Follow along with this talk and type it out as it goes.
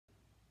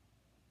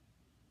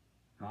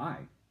Hi.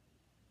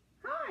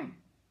 Hi.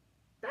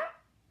 That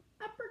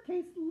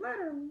uppercase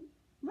letter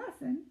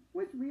lesson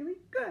was really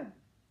good.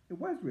 It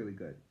was really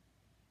good.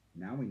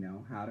 Now we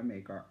know how to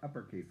make our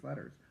uppercase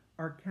letters,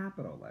 our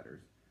capital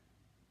letters.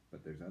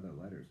 But there's other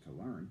letters to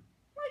learn.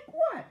 Like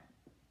what?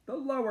 The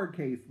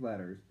lowercase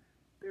letters.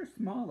 They're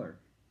smaller,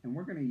 and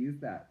we're going to use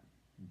that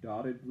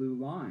dotted blue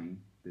line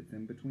that's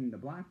in between the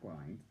black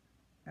lines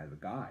as a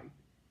guide.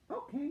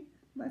 Okay,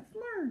 let's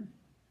learn.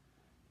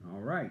 All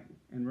right,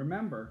 and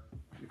remember,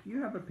 if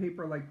you have a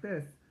paper like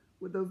this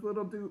with those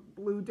little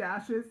blue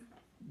dashes,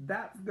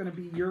 that's going to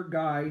be your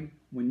guide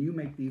when you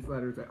make these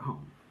letters at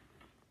home.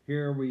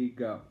 Here we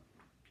go.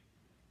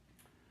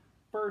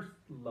 First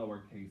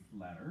lowercase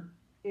letter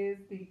is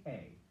the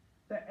A.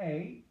 The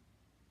A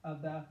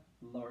of the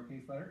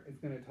lowercase letter is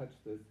going to touch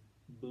this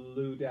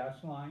blue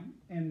dash line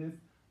and this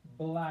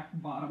black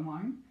bottom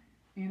line,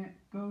 and it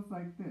goes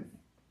like this.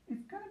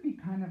 It's going to be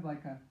kind of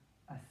like a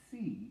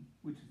C,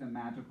 which is a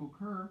magical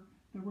curve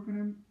that we're going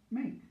to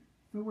make.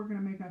 So we're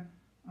going to make a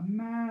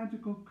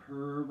magical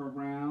curve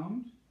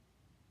around.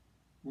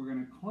 We're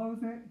going to close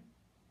it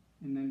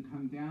and then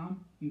come down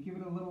and give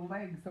it a little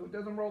leg so it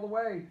doesn't roll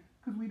away,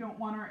 because we don't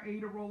want our A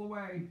to roll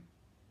away.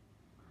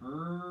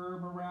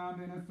 Curve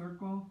around in a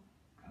circle,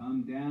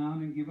 come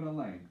down and give it a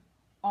leg.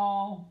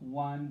 All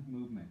one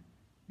movement.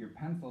 Your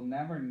pencil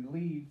never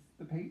leaves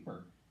the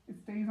paper. It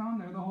stays on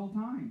there the whole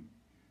time.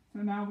 So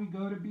now we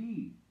go to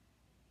B.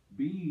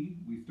 B,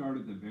 we start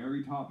at the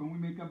very top and we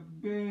make a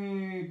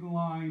big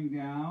line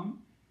down,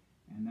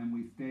 and then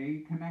we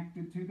stay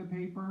connected to the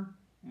paper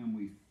and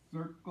we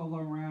circle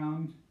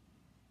around.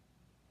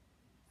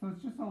 So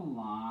it's just a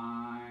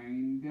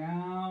line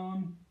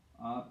down,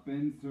 up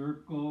and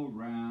circle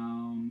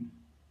round.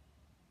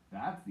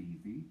 That's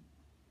easy.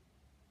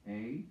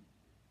 A,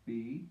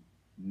 B,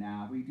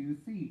 now we do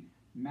C.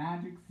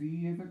 Magic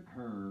C is a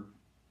curve.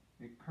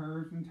 It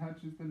curves and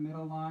touches the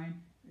middle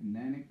line, and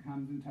then it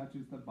comes and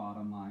touches the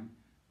bottom line.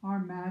 Our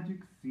magic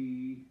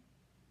C,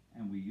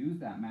 and we use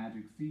that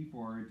magic C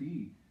for our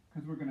D,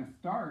 because we're going to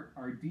start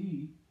our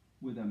D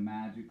with a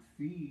magic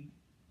C,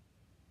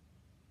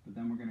 but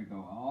then we're going to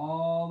go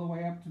all the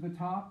way up to the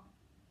top,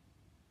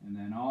 and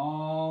then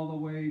all the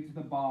way to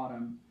the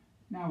bottom.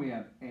 Now we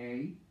have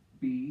A,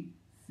 B,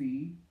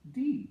 C,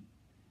 D.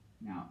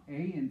 Now A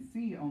and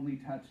C only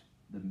touch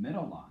the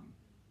middle line,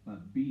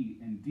 but B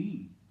and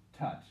D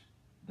touch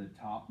the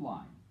top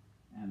line.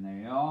 And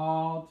they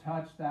all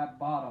touch that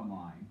bottom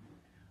line.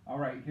 All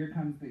right, here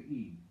comes the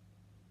E.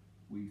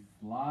 We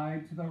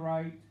slide to the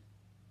right,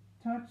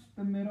 touch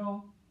the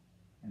middle,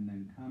 and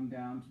then come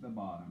down to the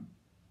bottom.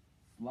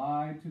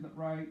 Slide to the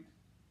right,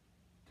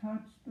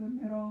 touch the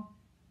middle,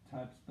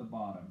 touch the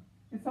bottom.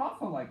 It's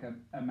also like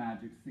a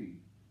magic C,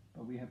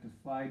 but we have to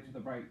slide to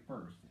the right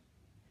first.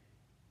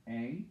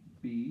 A,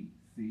 B,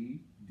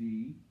 C,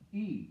 D,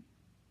 E.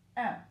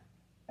 F.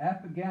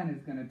 F again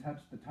is going to touch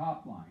the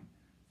top line.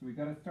 So we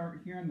got to start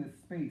here in this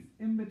space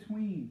in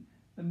between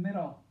the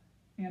middle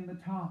and the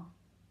top.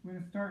 We're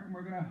going to start and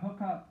we're going to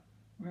hook up.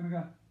 We're going to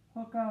go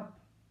hook up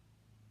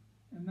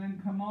and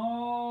then come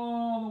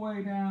all the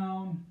way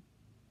down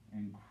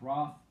and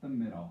cross the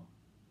middle.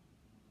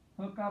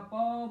 Hook up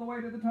all the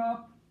way to the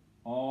top,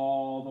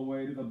 all the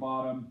way to the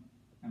bottom,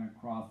 and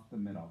across the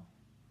middle.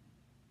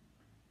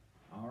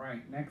 All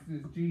right, next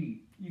is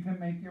G. You can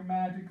make your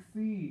magic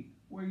C,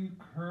 where you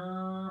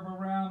curve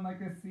around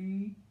like a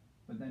C,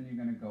 but then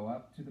you're going to go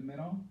up to the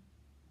middle,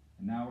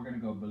 and now we're going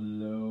to go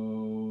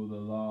below the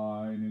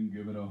line and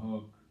give it a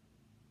hook.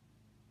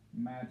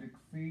 Magic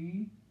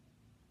C,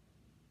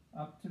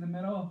 up to the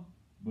middle,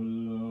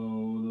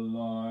 below the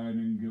line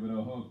and give it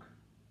a hook.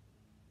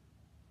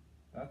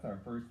 That's our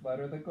first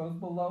letter that goes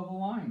below the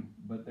line,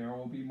 but there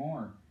will be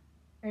more.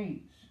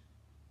 H,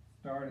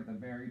 start at the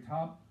very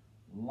top,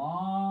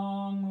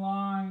 long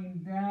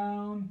line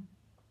down,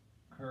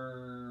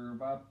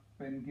 curve up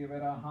and give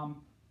it a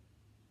hump.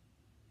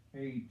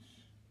 H,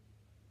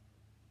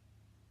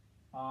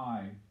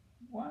 I,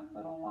 one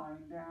little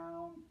line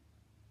down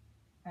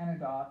and a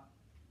dot.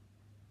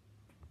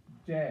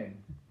 J,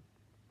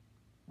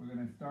 we're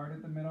going to start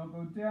at the middle,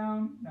 go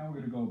down. Now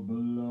we're going to go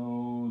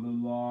below the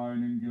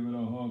line and give it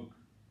a hook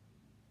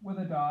with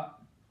a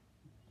dot.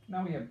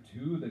 Now we have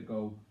two that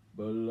go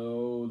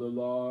below the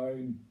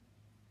line.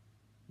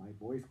 My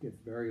voice gets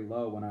very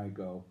low when I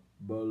go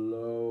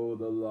below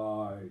the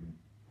line.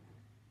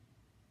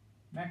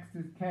 Next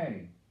is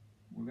K.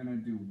 We're going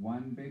to do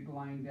one big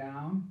line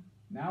down.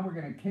 Now we're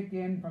going to kick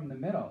in from the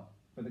middle.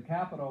 For the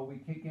capital, we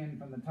kick in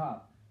from the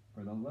top.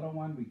 For the little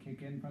one, we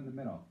kick in from the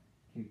middle.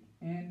 Kick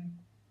in,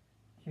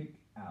 kick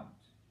out.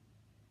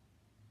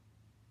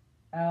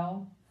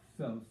 L,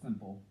 so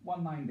simple.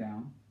 One line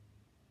down.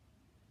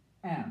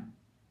 M,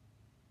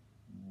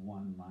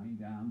 one line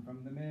down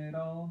from the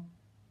middle.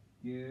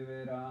 Give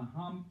it a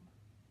hump.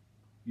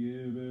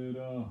 Give it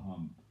a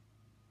hump.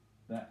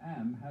 The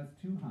M has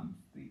two humps.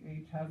 The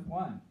H has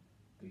one.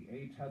 The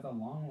H has a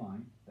long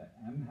line. The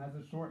M has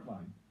a short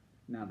line.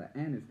 Now the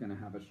N is going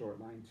to have a short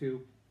line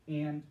too,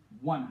 and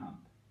one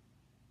hump.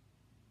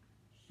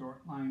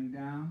 Short line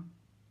down,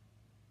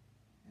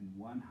 and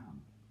one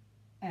hump.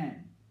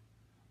 N.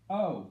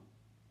 O.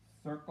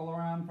 Circle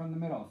around from the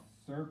middle.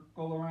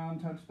 Circle around,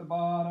 touch the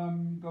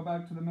bottom, go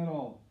back to the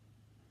middle.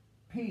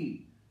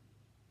 P.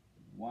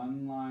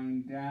 One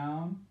line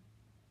down,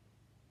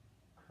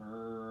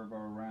 curve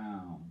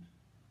around.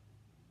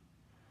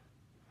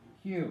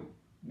 Q.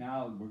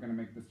 Now we're going to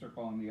make the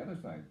circle on the other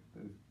side.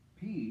 The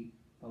P,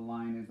 the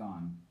line is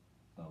on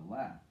the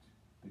left.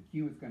 The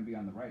Q is going to be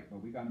on the right,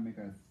 but we got to make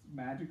a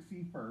magic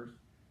C first.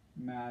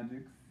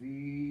 Magic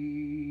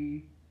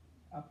C,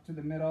 up to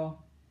the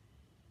middle,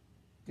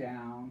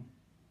 down.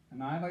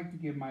 And I like to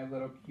give my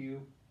little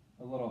Q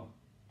a little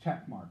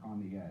check mark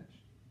on the edge.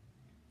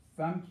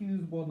 Some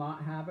Qs will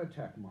not have a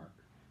check mark.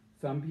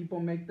 Some people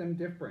make them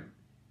different.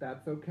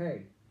 That's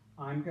okay.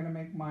 I'm going to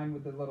make mine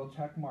with a little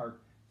check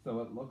mark so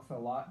it looks a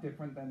lot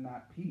different than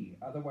that P.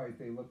 Otherwise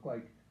they look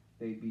like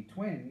they'd be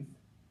twins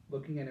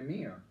looking in a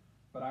mirror.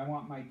 But I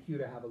want my Q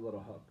to have a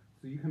little hook.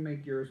 So you can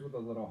make yours with a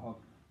little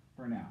hook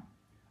for now.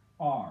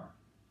 R.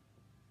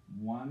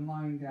 One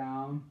line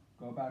down,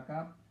 go back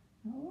up,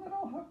 a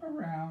little hook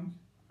around.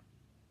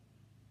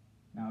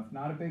 Now it's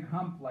not a big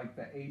hump like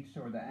the H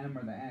or the M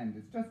or the N,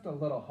 it's just a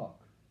little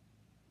hook.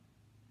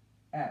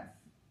 S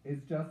is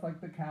just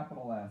like the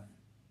capital S.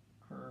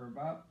 Curve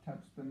up,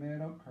 touch the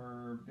middle,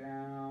 curve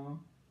down,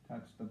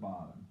 touch the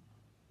bottom.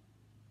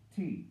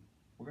 T,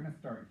 we're going to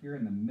start here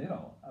in the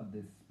middle of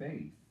this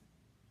space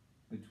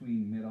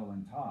between middle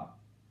and top.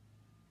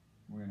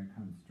 We're going to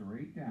come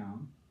straight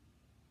down.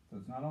 So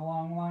it's not a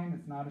long line,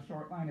 it's not a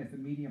short line, it's a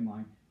medium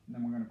line. And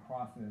then we're going to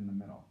cross it in the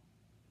middle.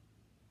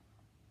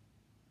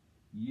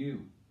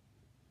 U.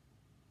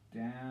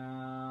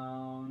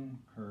 Down,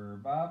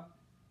 curve up.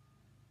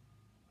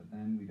 But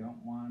then we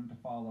don't want them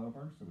to fall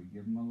over, so we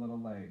give them a little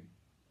leg.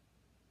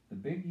 The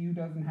big U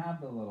doesn't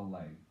have the little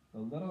leg.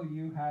 The little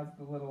U has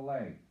the little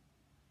leg.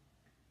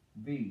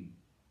 V.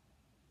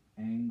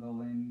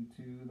 Angle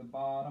into the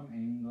bottom,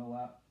 angle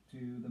up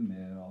to the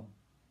middle.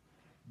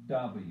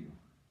 W.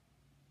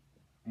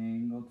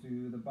 Angle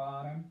to the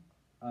bottom,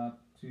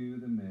 up to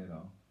the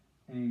middle.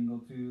 Angle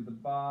to the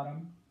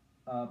bottom,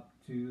 up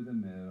to the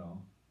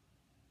middle.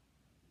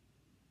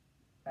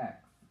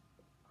 X.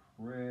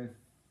 Criss-cross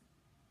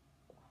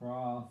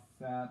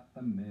at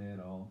the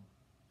middle.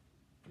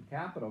 The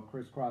capital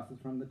crisscrosses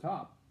from the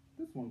top.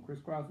 This one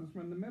crisscrosses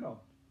from the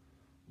middle.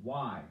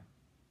 Y.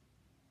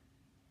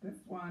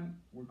 This one,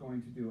 we're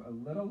going to do a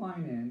little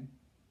line in,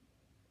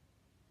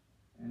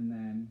 and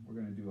then we're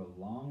going to do a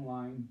long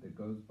line that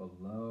goes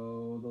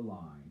below the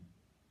line.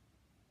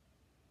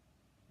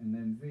 And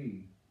then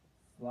Z.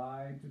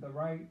 Slide to the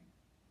right,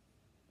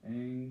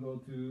 angle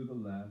to the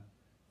left,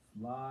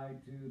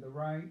 slide to the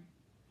right.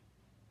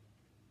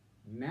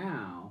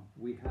 Now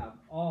we have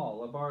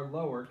all of our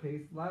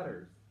lowercase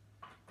letters.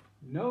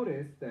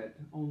 Notice that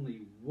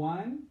only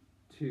 1,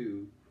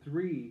 2,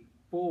 3,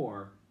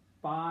 4,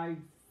 5,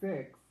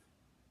 6,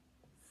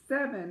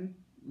 7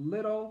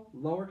 little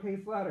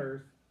lowercase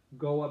letters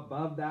go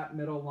above that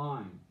middle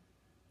line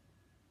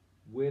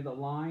with a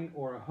line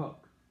or a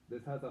hook.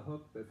 This has a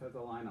hook, this has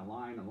a line, a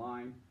line, a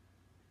line.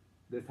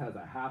 This has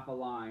a half a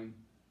line.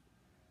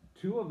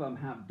 2 of them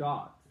have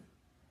dots.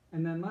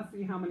 And then let's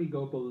see how many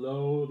go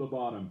below the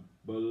bottom.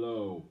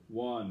 Below.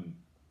 1,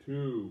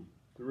 2,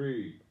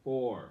 3,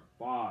 4,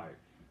 5.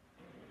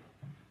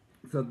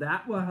 So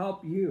that will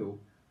help you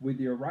with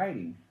your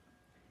writing.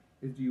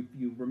 If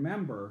you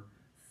remember,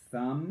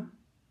 some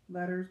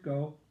letters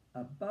go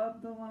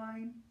above the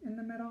line in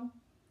the middle.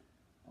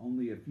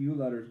 Only a few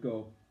letters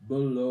go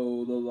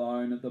below the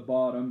line at the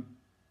bottom.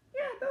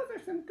 Yeah, those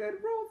are some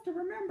good rules to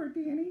remember,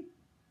 Danny.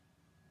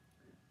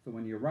 So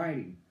when you're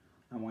writing,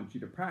 I want you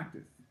to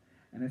practice.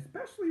 And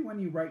especially when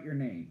you write your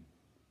name,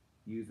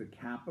 use a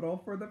capital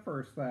for the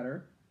first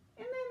letter,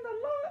 and then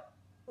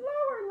the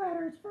lower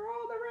letters for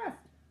all the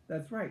rest.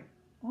 That's right.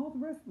 All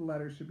the rest of the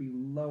letters should be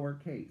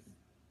lowercase.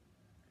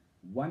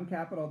 One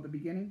capital at the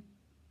beginning,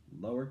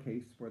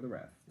 lowercase for the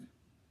rest.